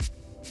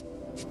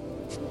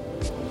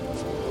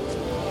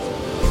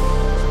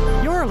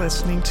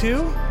listening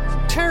to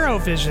Tarot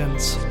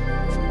Visions.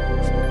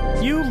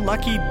 You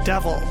lucky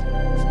devil.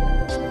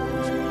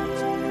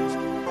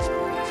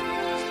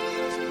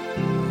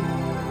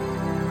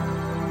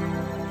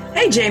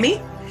 Hey, Jamie.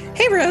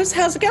 Hey, Rose.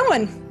 How's it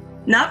going?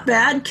 Not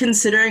bad,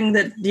 considering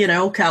that,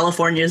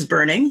 California is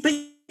burning. But,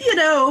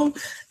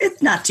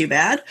 it's not too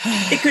bad.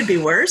 It could be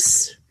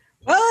worse.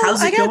 Well,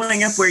 how's it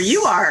going up where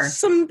you are?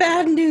 Some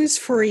bad news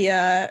for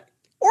you.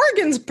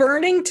 Oregon's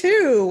burning,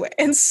 too.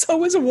 And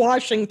so is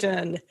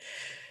Washington.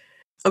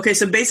 Okay,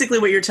 so basically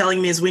what you're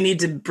telling me is we need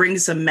to bring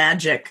some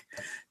magic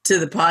to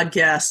the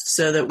podcast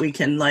so that we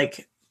can,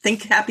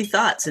 think happy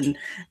thoughts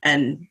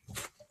and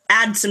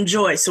add some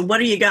joy. So what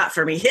do you got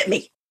for me? Hit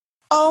me.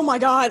 Oh, my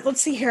God.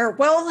 Let's see here.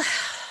 Well,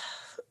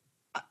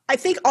 I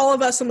think all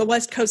of us on the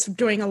West Coast are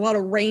doing a lot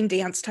of rain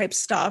dance type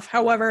stuff.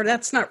 However,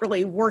 that's not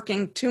really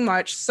working too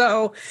much.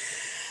 So,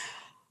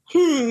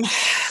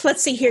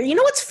 let's see here. You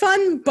know what's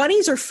fun?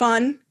 Bunnies are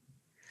fun.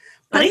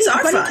 Bunnies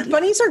are fun.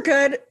 Bunnies are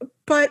good.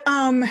 But,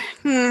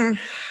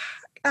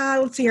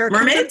 let's see here.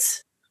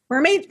 Mermaids?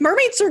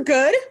 Mermaids are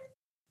good.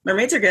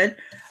 Mermaids are good.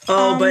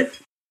 Oh, but...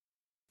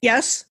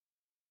 Yes?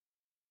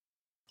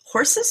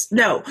 Horses?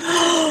 No.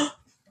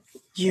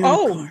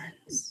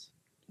 Unicorns.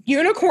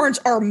 Unicorns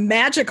are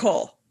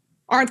magical,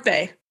 aren't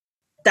they?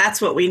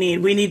 That's what we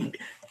need.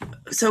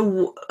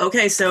 So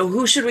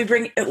who should we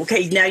bring?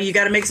 Okay, now you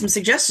got to make some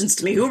suggestions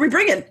to me. Who are we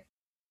bringing?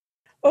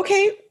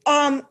 Okay,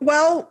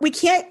 well, we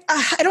can't,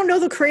 I don't know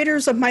the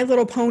creators of My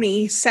Little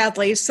Pony,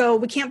 sadly, so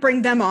we can't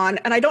bring them on,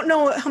 and I don't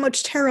know how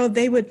much tarot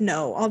they would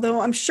know,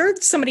 although I'm sure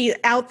somebody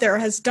out there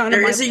has done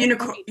a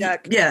unicorn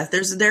deck. Yeah,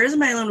 there is a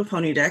My Little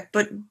Pony deck,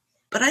 but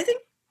I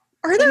think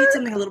we need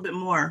something a little bit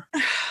more.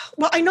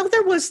 Well, I know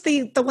there was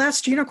the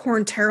last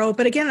Unicorn Tarot,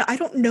 but again, I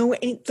don't know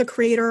the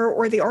creator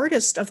or the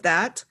artist of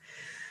that.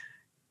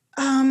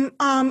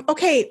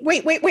 Okay,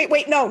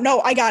 wait.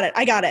 No, I got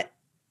it.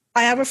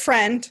 I have a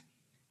friend.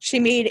 She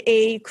made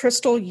a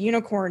crystal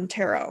unicorn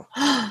tarot.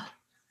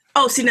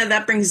 Oh, see, now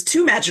that brings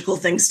two magical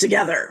things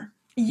together.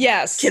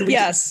 Yes.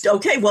 Yes.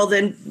 Okay, well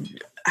then,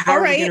 how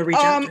are we going to reach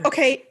out to her?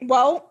 Okay,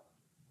 well,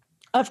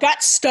 I've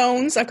got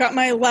stones. I've got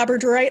my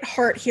labradorite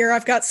heart here.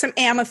 I've got some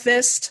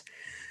amethyst.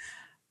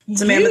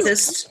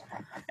 Amethyst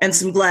and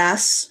some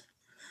glass.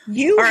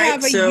 You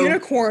have a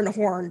unicorn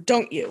horn,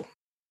 don't you?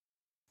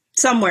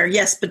 Somewhere,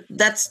 yes, but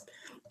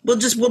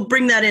we'll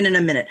bring that in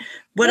a minute.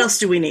 What else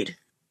do we need?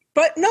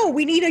 But no,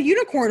 we need a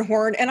unicorn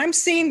horn, and I'm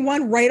seeing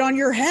one right on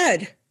your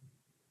head.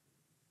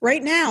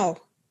 Right now.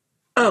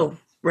 Oh,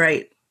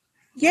 right.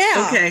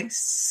 Yeah. Okay,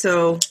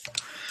 so...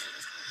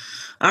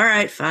 All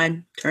right,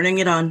 fine. Turning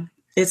it on.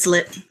 It's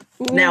lit.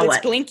 Ooh, now it's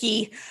what?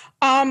 Blinky.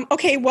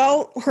 Okay,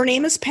 well, her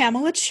name is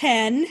Pamela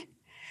Chen.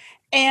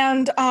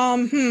 And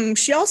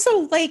she also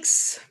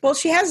likes,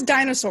 she has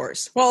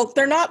dinosaurs. Well,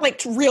 they're not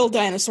like real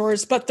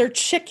dinosaurs, but they're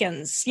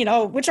chickens,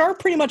 which are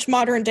pretty much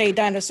modern day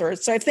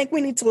dinosaurs. So I think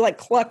we need to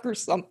cluck or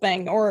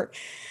something or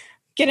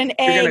get an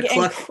egg.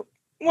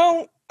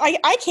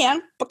 I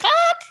can. Bak.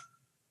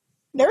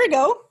 There we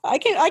go. I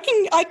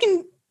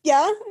can,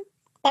 yeah.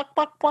 Bak,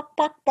 bak, bak,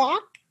 bak,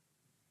 bak.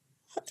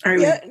 Are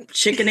we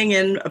chickening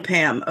in a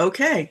Pam?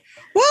 Okay.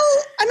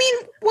 Well, I mean,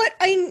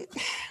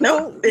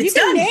 it's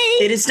done.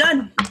 It is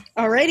done.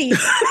 Alrighty.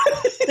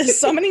 The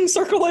summoning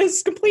circle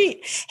is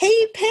complete.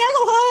 Hey,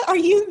 Pamela, are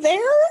you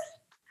there?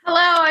 Hello,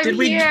 I'm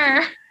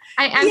here.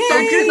 I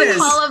answered the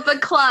call of the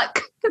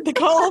cluck. The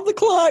call of the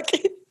cluck.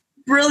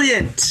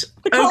 Brilliant.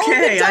 The call of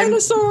the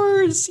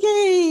dinosaurs.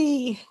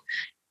 Yay.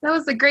 That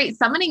was a great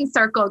summoning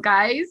circle,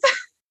 guys.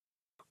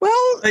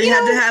 Well, you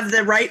had to have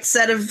the right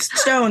set of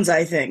stones,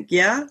 I think.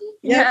 Yeah?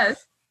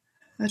 Yes.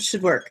 That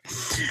should work.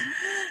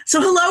 So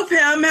hello,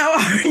 Pam. How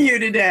are you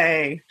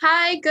today?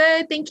 Hi,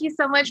 good. Thank you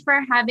so much for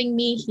having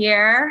me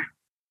here.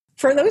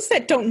 For those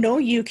that don't know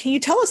you, can you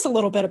tell us a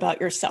little bit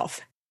about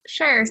yourself?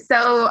 Sure.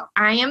 So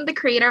I am the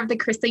creator of the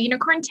Crystal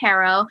Unicorn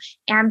Tarot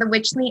and the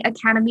Witchly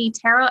Academy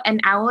Tarot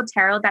and Owl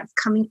Tarot that's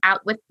coming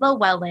out with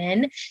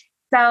Llewellyn.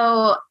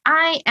 So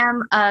I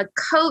am a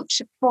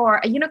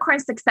unicorn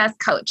success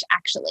coach,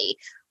 actually,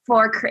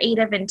 for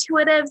creative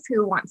intuitives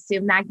who wants to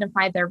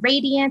magnify their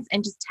radiance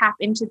and just tap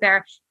into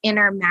their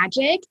inner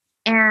magic.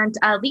 And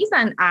Lisa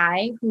and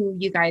I, who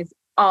you guys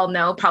all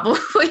know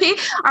probably,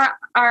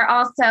 are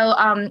also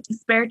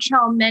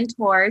spiritual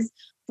mentors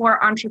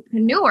for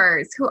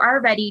entrepreneurs who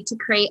are ready to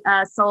create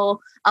a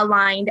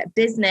soul-aligned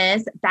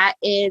business that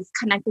is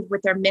connected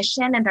with their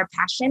mission and their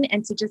passion,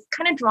 and to just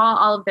kind of draw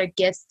all of their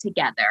gifts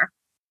together.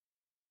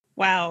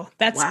 Wow,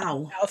 that's a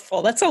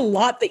mouthful. That's a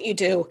lot that you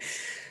do.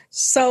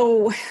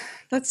 So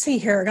let's see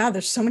here. God,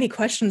 there's so many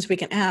questions we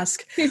can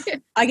ask.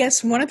 I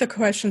guess one of the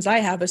questions I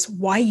have is,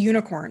 why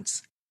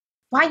unicorns?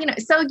 Why,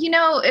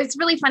 it's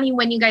really funny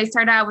when you guys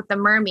started out with the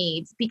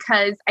mermaids,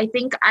 because I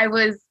think I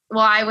was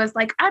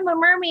like, I'm a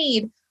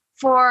mermaid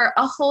for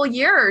a whole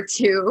year or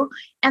two.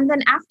 And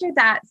then after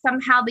that,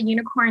 somehow the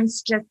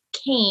unicorns just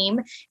came.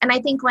 And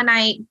I think when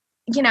I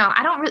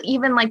don't really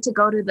even like to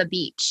go to the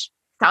beach.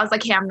 So I was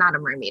like, hey, I'm not a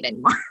mermaid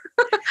anymore.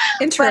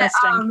 Interesting.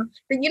 But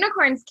the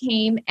unicorns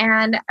came,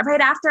 and right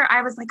after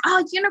I was like,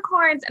 oh,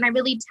 unicorns. And I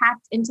really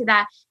tapped into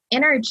that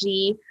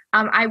energy.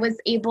 I was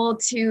able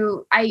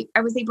to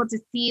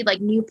see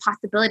like new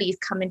possibilities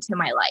come into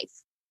my life.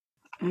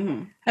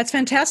 That's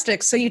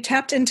fantastic. So you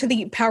tapped into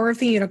the power of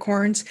the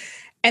unicorns,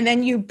 and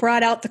then you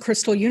brought out the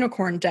Crystal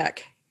Unicorn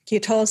deck. Can you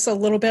tell us a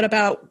little bit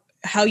about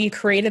how you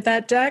created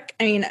that deck?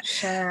 I mean,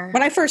 Sure.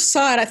 When I first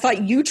saw it, I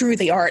thought you drew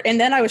the art, and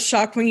then I was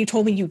shocked when you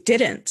told me you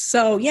didn't.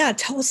 So yeah,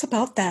 tell us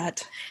about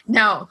that.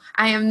 No,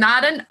 I am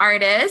not an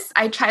artist.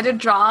 I tried to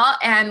draw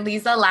and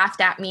Lisa laughed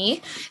at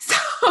me.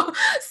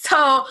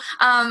 So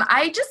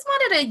I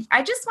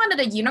just wanted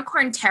a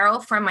unicorn tarot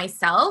for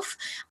myself.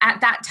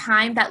 At that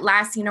time, that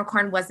last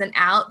unicorn wasn't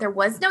out. There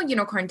was no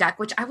unicorn deck,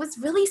 which I was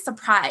really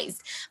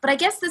surprised. But I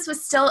guess this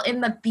was still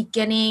in the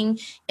beginning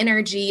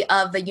energy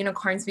of the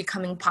unicorns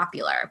becoming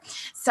popular.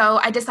 So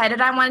I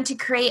decided I wanted to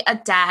create a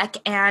deck,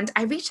 and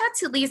I reached out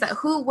to Lisa,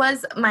 who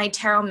was my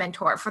tarot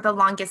mentor for the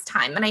longest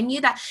time. And I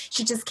knew that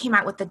she just came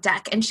out with the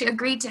deck, and she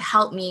agreed to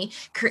help me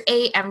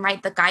create and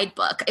write the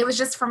guidebook. It was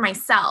just for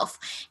myself.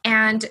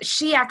 And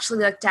she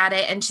actually looked at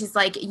it and she's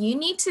like, you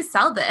need to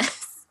sell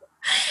this.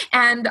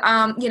 And,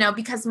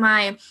 because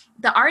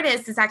the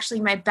artist is actually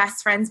my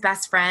best friend's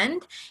best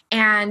friend,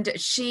 and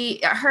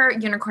her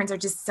unicorns are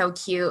just so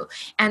cute.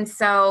 And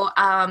so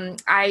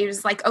I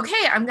was like,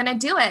 okay, I'm going to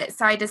do it.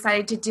 So I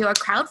decided to do a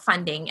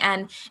crowdfunding,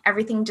 and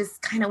everything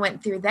just kind of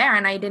went through there.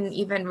 And I didn't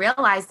even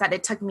realize that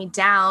it took me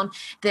down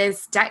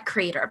this deck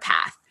creator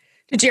path.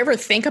 Did you ever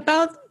think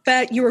about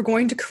that you were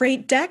going to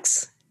create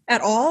decks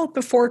at all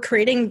before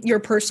creating your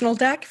personal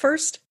deck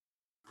first?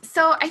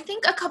 So I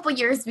think a couple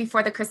years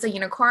before the Crystal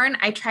Unicorn,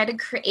 I tried to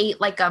create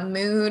like a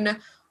moon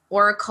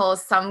oracle,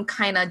 some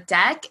kind of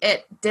deck.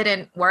 It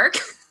didn't work.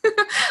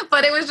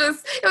 But it was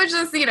just,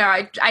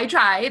 I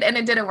tried and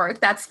it didn't work.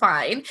 That's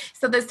fine.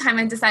 So this time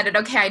I decided,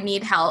 okay, I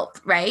need help,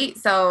 right?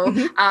 So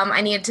I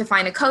needed to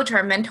find a coach or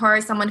a mentor,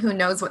 someone who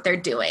knows what they're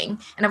doing.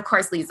 And of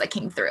course, Lisa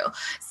came through.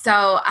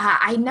 So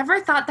I never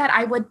thought that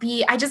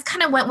I just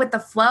kind of went with the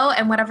flow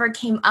and whatever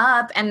came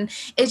up. And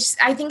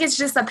I think it's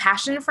just a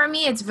passion for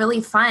me. It's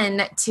really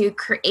fun to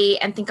create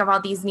and think of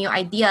all these new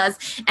ideas.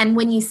 And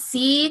when you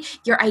see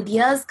your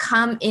ideas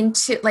come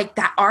into like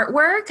that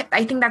artwork,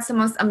 I think that's the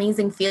most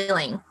amazing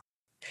feeling.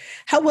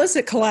 How was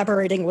it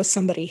collaborating with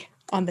somebody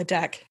on the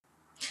deck?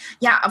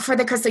 Yeah, for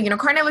the Crystal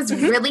Unicorn, it was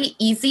really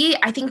easy.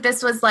 I think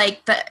this was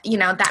like that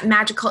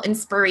magical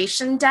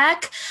inspiration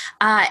deck.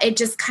 It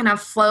just kind of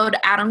flowed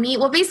out of me.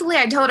 Well, basically,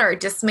 I told her,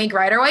 just make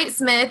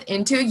Rider-Waite-Smith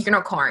into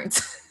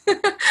unicorns.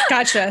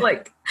 Gotcha.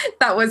 Like,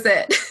 that was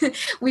it.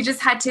 We just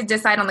had to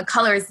decide on the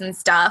colors and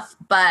stuff.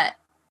 But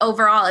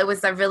overall, it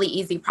was a really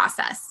easy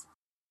process.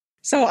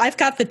 So I've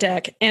got the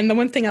deck, and the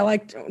one thing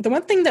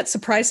that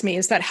surprised me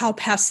is that how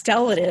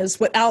pastel it is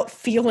without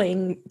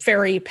feeling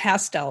very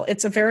pastel.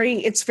 It's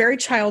very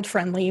child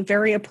friendly,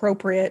 very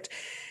appropriate,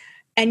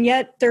 and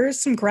yet there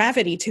is some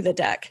gravity to the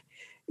deck.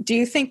 Do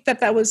you think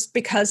that was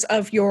because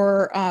of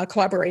your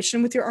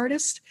collaboration with your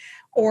artist,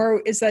 or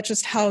is that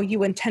just how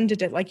you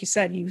intended it? Like you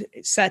said, you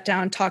sat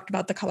down, talked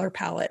about the color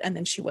palette, and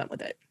then she went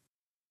with it.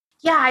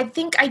 Yeah, I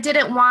think I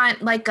didn't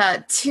want like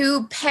a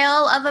too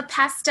pale of a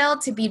pastel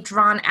to be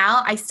drawn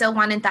out. I still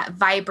wanted that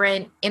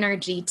vibrant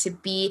energy to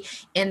be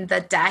in the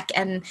deck.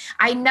 And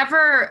I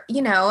never,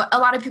 a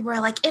lot of people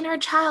are like inner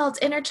child,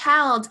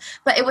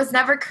 but it was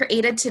never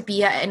created to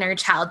be an inner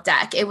child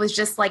deck. It was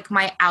just like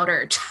my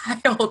outer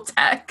child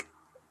deck.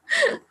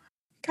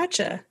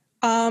 Gotcha.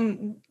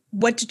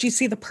 What did you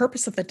see the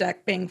purpose of the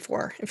deck being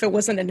for if it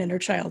wasn't an inner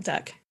child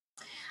deck?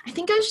 I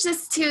think it was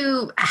just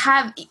to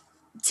have...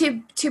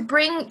 To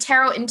bring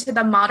tarot into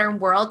the modern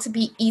world, to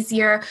be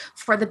easier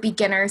for the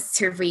beginners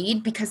to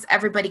read, because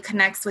everybody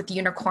connects with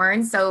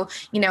unicorns. So,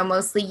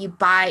 mostly you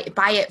buy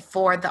it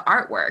for the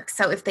artwork.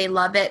 So if they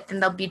love it,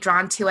 then they'll be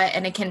drawn to it,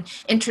 and it can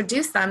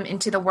introduce them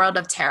into the world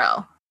of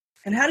tarot.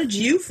 And how did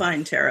you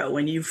find tarot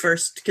when you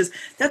first, because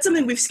that's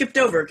something we've skipped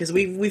over, because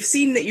we've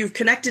seen that you've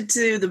connected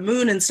to the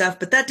moon and stuff,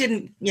 but that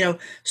didn't,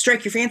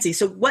 strike your fancy.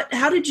 So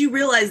how did you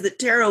realize that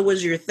tarot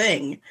was your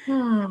thing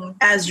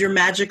as your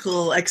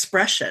magical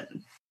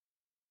expression?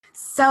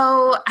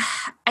 So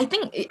I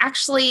think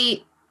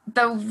actually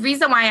the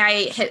reason why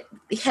I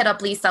hit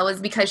up Lisa was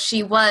because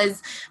she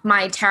was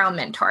my tarot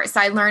mentor.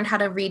 So I learned how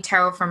to read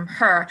tarot from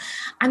her.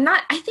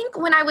 I think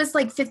when I was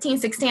like 15,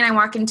 16, I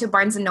walked into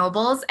Barnes &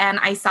 Noble's and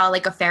I saw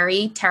like a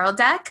fairy tarot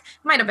deck.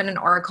 Might have been an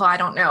oracle, I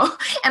don't know.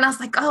 And I was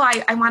like, oh,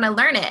 I want to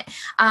learn it.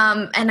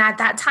 And at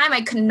that time,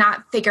 I could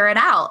not figure it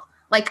out.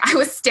 Like I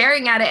was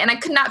staring at it and I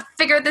could not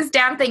figure this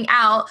damn thing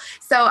out.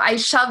 So I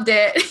shoved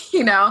it,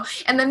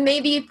 and then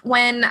maybe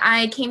when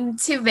I came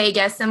to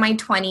Vegas in my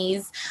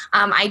 20s,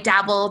 I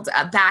dabbled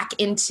back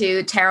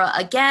into tarot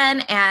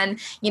again. And,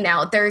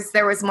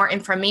 there was more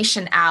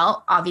information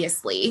out,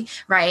 obviously.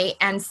 Right.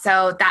 And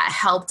so that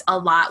helped a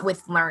lot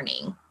with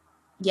learning.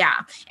 Yeah.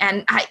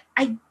 And I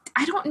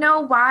don't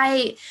know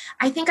why.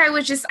 I think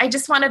I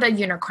just wanted a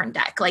unicorn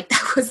deck. Like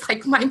that was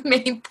like my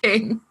main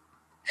thing.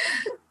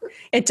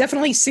 It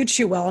definitely suits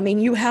you well. I mean,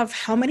 you have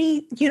how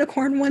many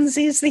unicorn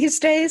onesies these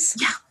days?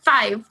 Yeah,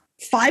 5.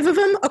 5 of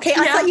them? Okay,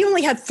 I Yeah. thought you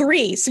only had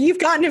 3. So you've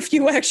gotten a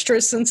few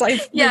extras since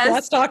we've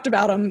last talked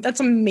about them. That's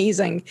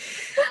amazing.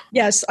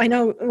 Yes, I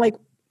know. Like,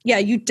 yeah,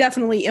 you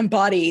definitely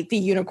embody the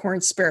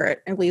unicorn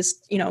spirit, at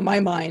least, in my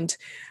mind.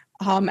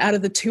 Out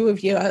of the two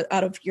of you,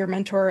 out of your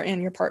mentor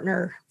and your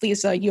partner,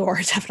 Lisa, you are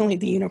definitely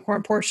the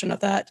unicorn portion of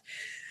that.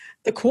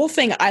 The cool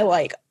thing I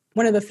like,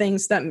 one of the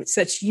things that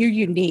sets you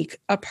unique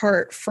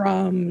apart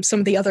from some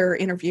of the other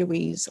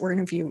interviewees or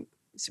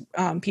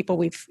people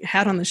we've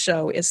had on the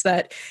show, is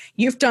that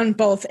you've done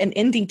both an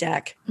indie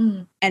deck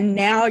and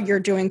now you're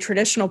doing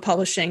traditional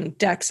publishing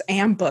decks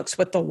and books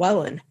with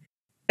Llewellyn.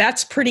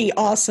 That's pretty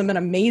awesome and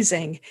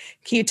amazing.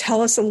 Can you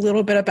tell us a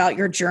little bit about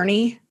your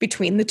journey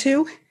between the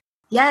two?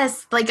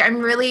 Yes, like I'm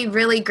really,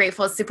 really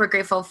grateful, super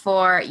grateful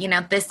for,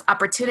 this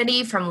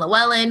opportunity from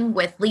Llewellyn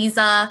with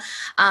Lisa.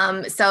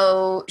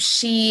 So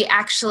we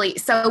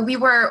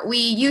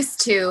used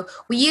to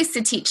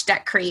teach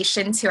deck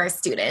creation to our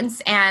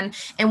students. And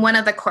in one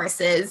of the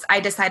courses, I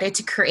decided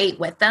to create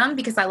with them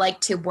because I like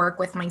to work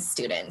with my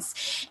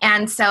students.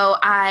 And so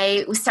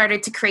I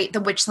started to create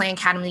the Witchling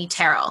Academy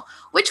Tarot,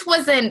 which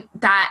wasn't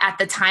that at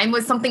the time,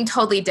 was something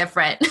totally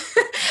different,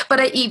 but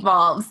it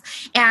evolves.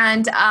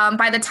 And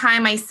by the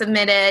time I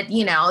submitted,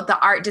 the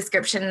art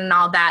description and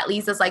all that,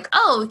 Lisa's like,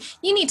 oh,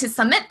 you need to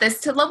submit this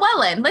to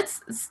Llewellyn.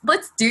 Let's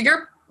do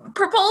your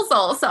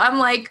proposal. So I'm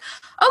like,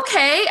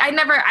 okay. I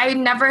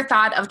never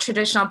thought of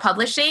traditional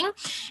publishing.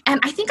 And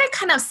I think I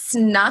kind of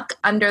snuck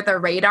under the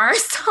radar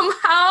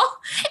somehow.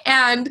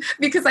 And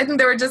because I think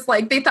they were just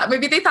like, they thought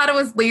it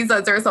was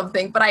Lisa's or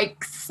something, but I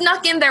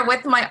snuck in there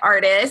with my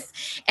artist,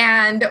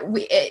 and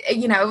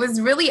it was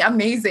really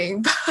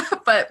amazing,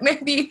 but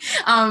I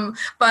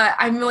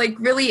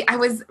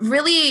was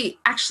really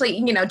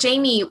actually,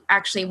 Jamie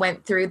actually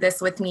went through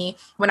this with me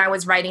when I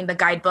was writing the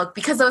guidebook,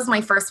 because it was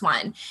my first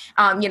one,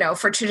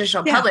 for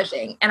traditional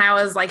publishing. And I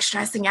was like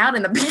stressing out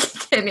in the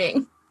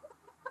beginning.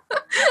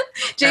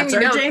 That's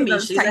our Jamie.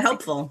 She's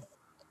helpful.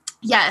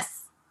 Yes.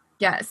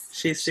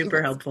 She's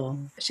super helpful.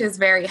 She was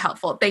very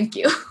helpful. Thank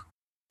you.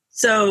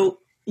 So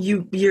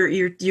you've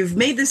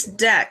made this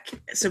deck.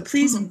 So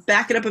please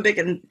back it up a bit.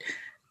 And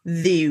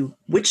the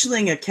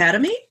Witchling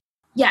Academy?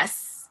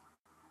 Yes.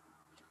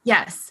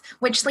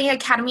 Witchling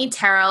Academy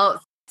Tarot.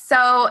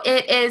 So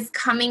it is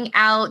coming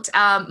out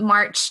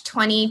March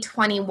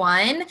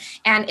 2021,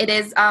 and it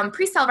is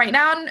pre-sale right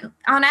now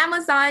on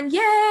Amazon.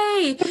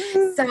 Yay!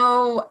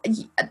 So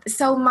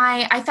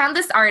I found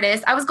this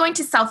artist. I was going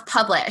to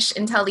self-publish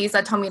until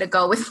Lisa told me to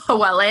go with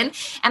Llewellyn,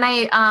 and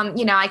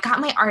I got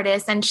my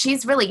artist, and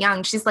she's really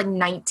young. She's like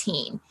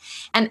 19.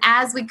 And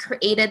as we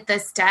created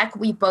this deck,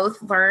 we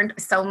both learned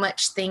so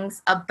much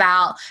things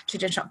about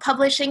traditional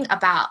publishing,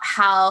 about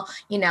how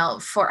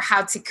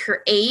to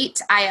create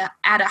at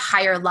a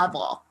higher level,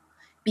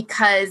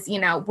 because,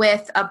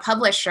 with a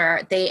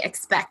publisher, they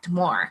expect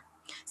more.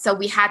 So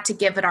we had to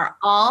give it our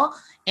all.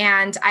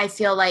 And I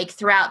feel like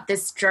throughout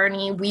this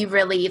journey, we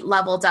really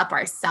leveled up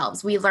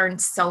ourselves. We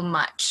learned so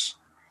much.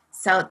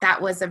 So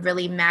that was a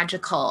really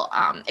magical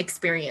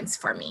experience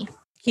for me.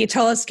 Can you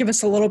give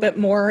us a little bit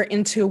more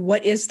into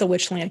what is the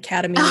Witchling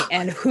Academy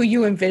and who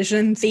you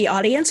envision the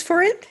audience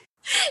for it?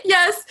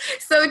 Yes.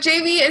 So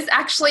Jamie is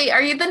actually,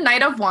 are you the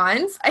Knight of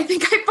Wands? I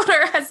think I put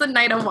her as the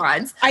Knight of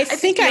Wands. I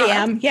think I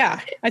am. Yeah.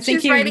 I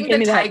think she's riding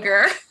the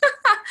tiger.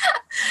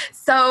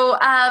 So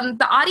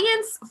the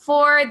audience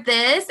for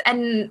this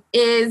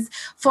is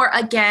for,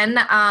 again,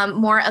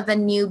 more of the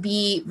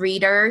newbie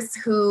readers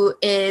who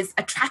is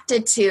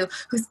attracted to,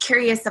 who's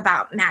curious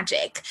about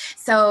magic.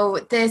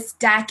 So this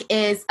deck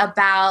is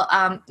about,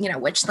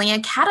 Witchling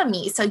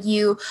Academy. So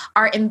you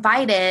are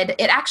invited.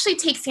 It actually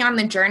takes you on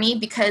the journey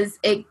because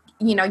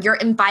you're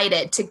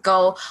invited to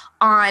go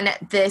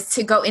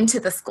into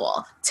the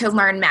school to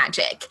learn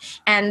magic.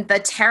 And the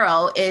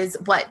tarot is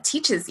what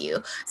teaches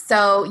you.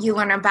 So you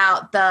learn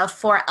about the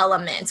 4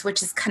 elements,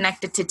 which is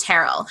connected to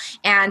tarot.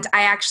 And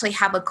I actually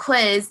have a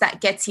quiz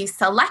that gets you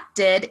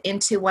selected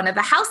into one of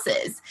the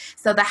houses.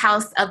 So the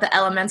house of the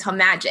elemental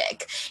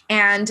magic.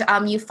 And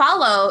you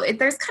follow,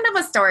 there's kind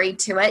of a story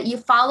to it. You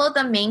follow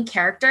the main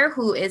character,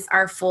 who is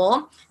our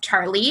fool,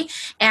 Charlie,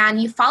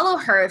 and you follow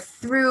her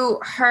through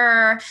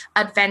her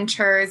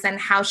adventures and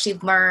how she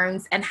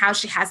learns and how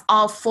she has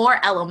all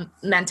 4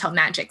 elemental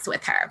magics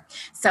with her.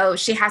 So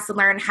she has to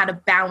learn how to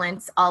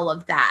balance all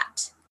of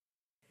that.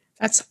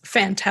 That's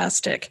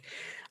fantastic.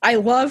 I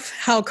love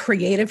how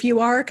creative you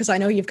are, because I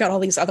know you've got all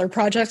these other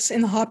projects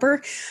in the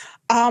hopper.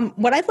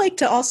 What I'd like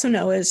to also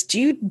know is, do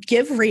you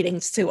give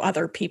readings to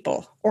other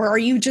people, or are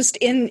you just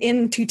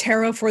into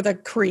tarot for the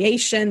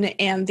creation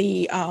and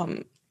the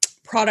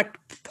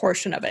product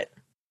portion of it?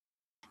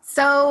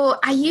 So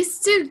I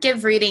used to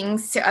give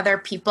readings to other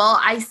people.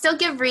 I still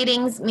give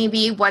readings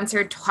maybe once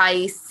or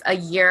twice a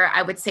year,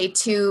 I would say,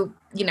 to,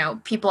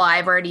 people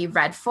I've already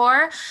read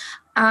for.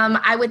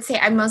 I would say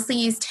I mostly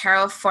use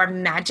tarot for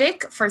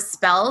magic, for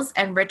spells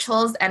and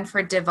rituals, and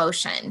for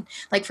devotion,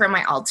 like for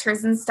my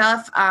altars and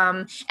stuff.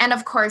 And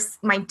of course,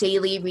 my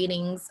daily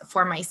readings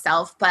for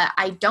myself, but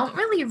I don't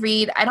really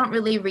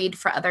read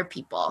for other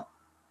people.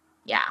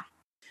 Yeah.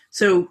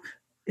 So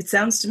it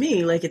sounds to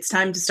me like it's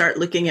time to start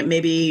looking at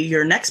maybe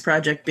your next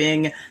project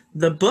being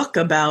the book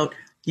about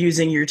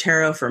using your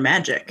tarot for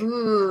magic.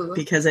 Ooh.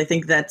 Because I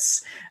think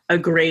that's a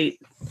great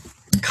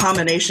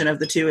combination of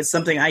the two. It's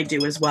something I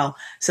do as well.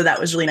 So that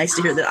was really nice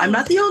to hear that I'm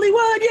not the only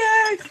one.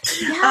 Yay!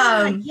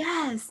 Yeah,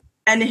 yes.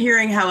 And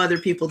hearing how other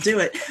people do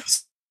it.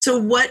 So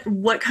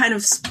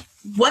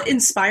what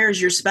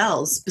inspires your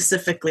spells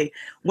specifically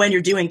when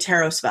you're doing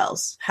tarot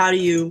spells? How do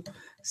you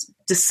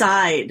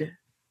decide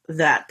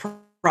that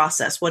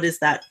process? What does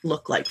that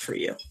look like for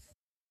you?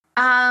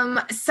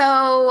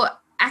 So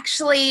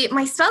actually,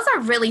 my spells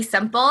are really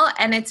simple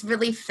and it's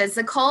really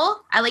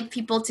physical. I like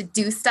people to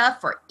do stuff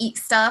or eat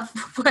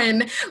stuff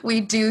when we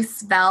do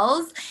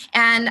spells.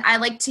 And I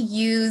like to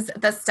use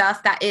the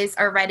stuff that is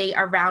already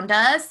around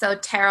us. So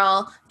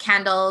tarot,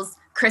 candles,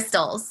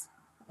 crystals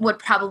would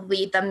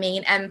probably be the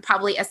main, and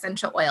probably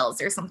essential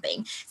oils or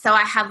something. So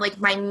I have like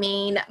my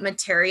main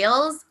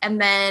materials, and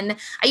then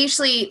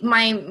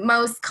my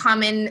most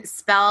common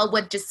spell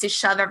would just to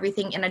shove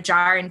everything in a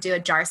jar and do a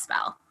jar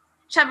spell.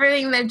 Shove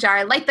everything in the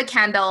jar, light the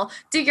candle,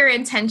 do your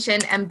intention,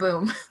 and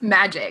boom,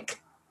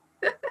 magic.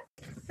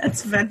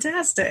 That's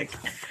fantastic.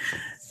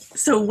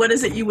 So what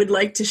is it you would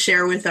like to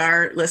share with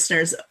our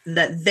listeners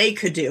that they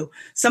could do?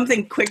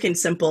 Something quick and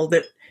simple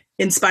that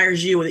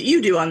inspires you, that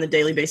you do on the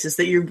daily basis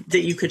that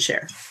you could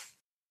share.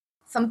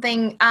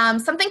 Something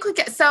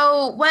quick.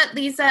 So what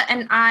Lisa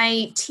and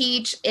I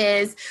teach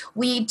is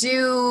we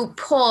do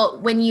pull.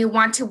 When you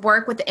want to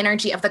work with the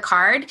energy of the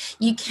card,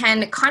 you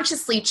can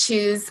consciously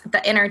choose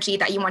the energy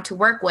that you want to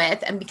work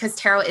with. And because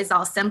tarot is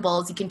all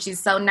symbols, you can choose.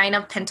 So 9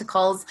 of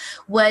Pentacles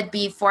would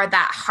be for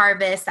that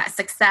harvest, that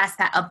success,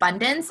 that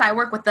abundance. So I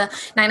work with the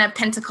 9 of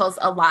Pentacles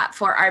a lot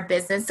for our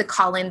business to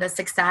call in the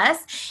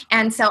success.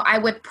 And so I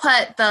would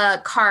put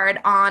the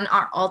card on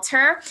our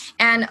altar,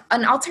 and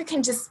an altar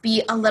can just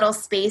be a little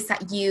space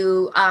that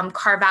you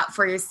carve out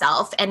for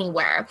yourself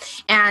anywhere.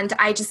 And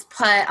I just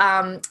put,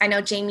 I know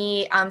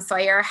Jamie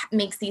Sawyer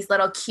makes these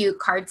little cute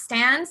card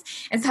stands.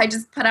 And so I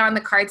just put it on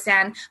the card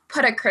stand,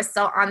 put a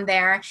crystal on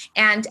there.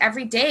 And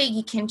every day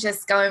you can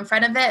just go in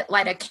front of it,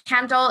 light a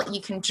candle,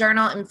 you can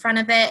journal in front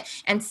of it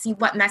and see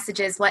what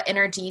messages, what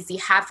energies you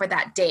have for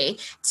that day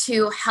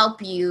to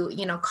help you,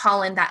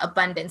 call in that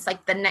abundance,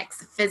 like the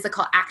next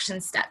physical action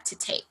step to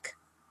take.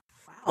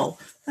 Wow,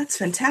 that's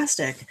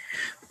fantastic.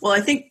 Well, I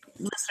think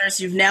listeners,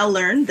 you've now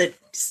learned that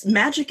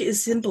magic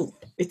is simple.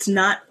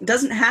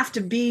 Doesn't have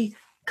to be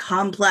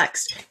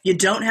complex. You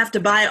don't have to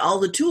buy all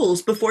the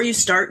tools before you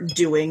start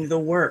doing the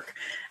work.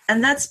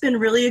 And that's been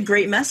really a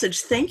great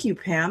message. Thank you,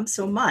 Pam,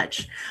 so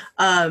much.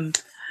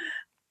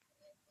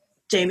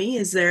 Jamie,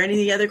 is there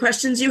any other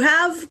questions you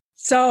have?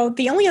 So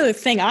the only other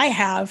thing I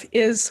have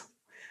is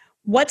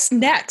what's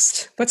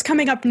next? What's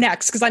coming up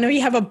next? Because I know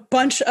you have a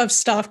bunch of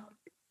stuff,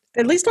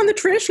 at least on the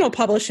traditional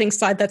publishing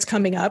side, that's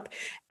coming up.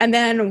 And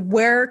then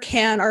where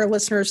can our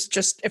listeners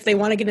if they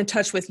want to get in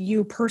touch with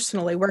you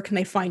personally, where can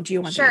they find you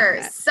on the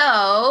internet?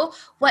 So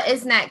what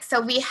is next? So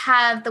we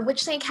have the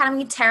Witchling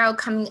Academy Tarot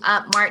coming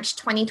up March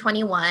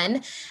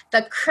 2021.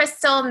 The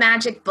Crystal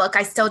Magic book,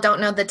 I still don't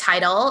know the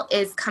title,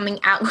 is coming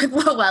out with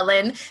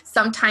Llewellyn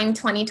sometime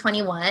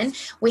 2021.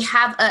 We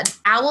have an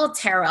Owl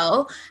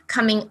Tarot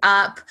coming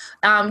up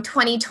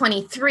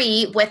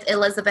 2023 with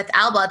Elizabeth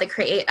Alba,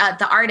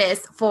 the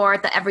artist for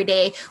the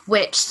Everyday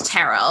Witch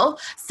Tarot.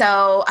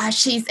 So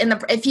she's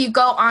if you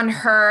go on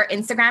her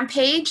Instagram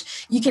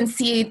page, you can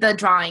see the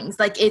drawings.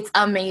 Like, it's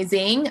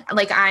amazing.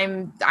 Like,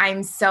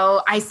 I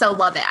so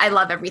love it. I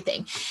love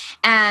everything.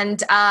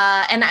 And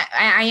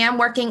I am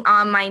working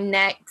on my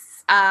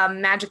next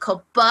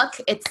magical book.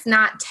 It's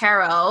not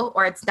tarot,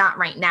 or it's not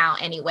right now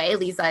anyway.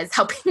 Lisa is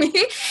helping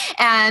me.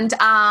 And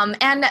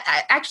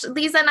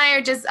actually Lisa and I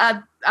are just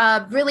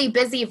really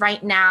busy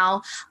right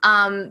now,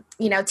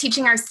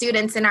 teaching our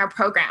students in our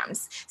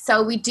programs.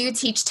 So we do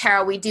teach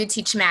tarot, we do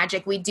teach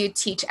magic, we do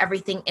teach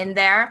everything in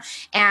there.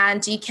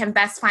 And you can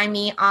best find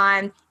me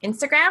on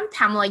Instagram,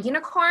 Pamela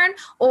Unicorn,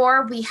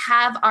 or we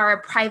have our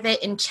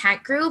private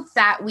enchant group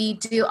that we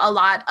do a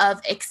lot of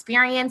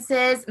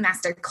experiences,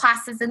 master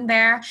classes in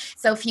there.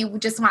 So if you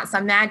just want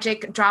some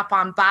magic, drop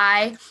on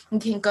by. You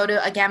can go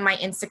to, again, my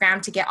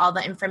Instagram to get all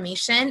the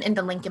information in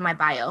the link in my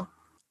bio.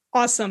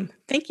 Awesome.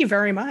 Thank you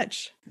very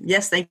much.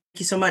 Yes, thank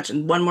you so much.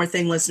 And one more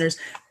thing, listeners,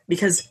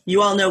 because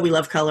you all know we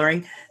love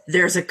coloring,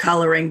 there's a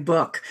coloring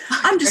book.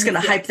 I'm just going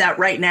to hype that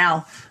right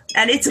now.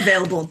 And it's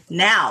available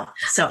now.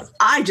 So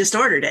I just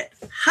ordered it.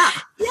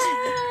 Ha!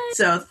 Yay!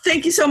 So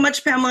thank you so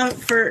much, Pamela,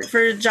 for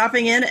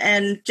dropping in.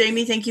 And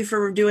Jamie, thank you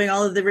for doing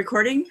all of the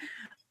recording.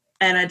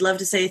 And I'd love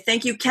to say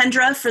thank you,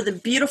 Kendra, for the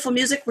beautiful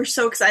music we're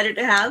so excited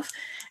to have.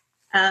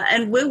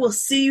 And we will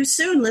see you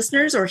soon,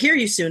 listeners, or hear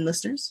you soon,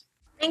 listeners.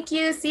 Thank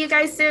you. See you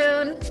guys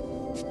soon.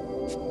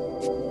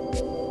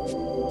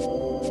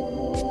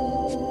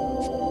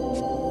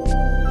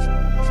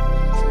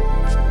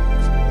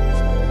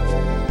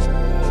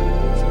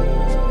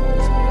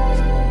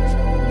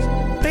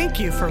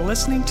 you for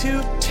listening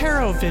to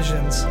Tarot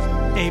Visions,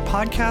 a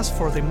podcast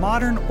for the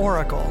modern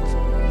oracle.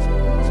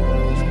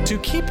 To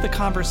keep the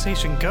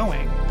conversation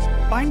going,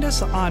 find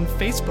us on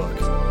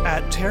Facebook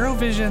at Tarot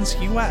Visions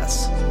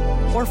US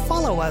or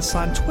follow us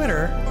on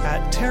Twitter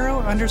at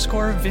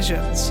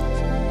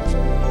Tarot_Visions.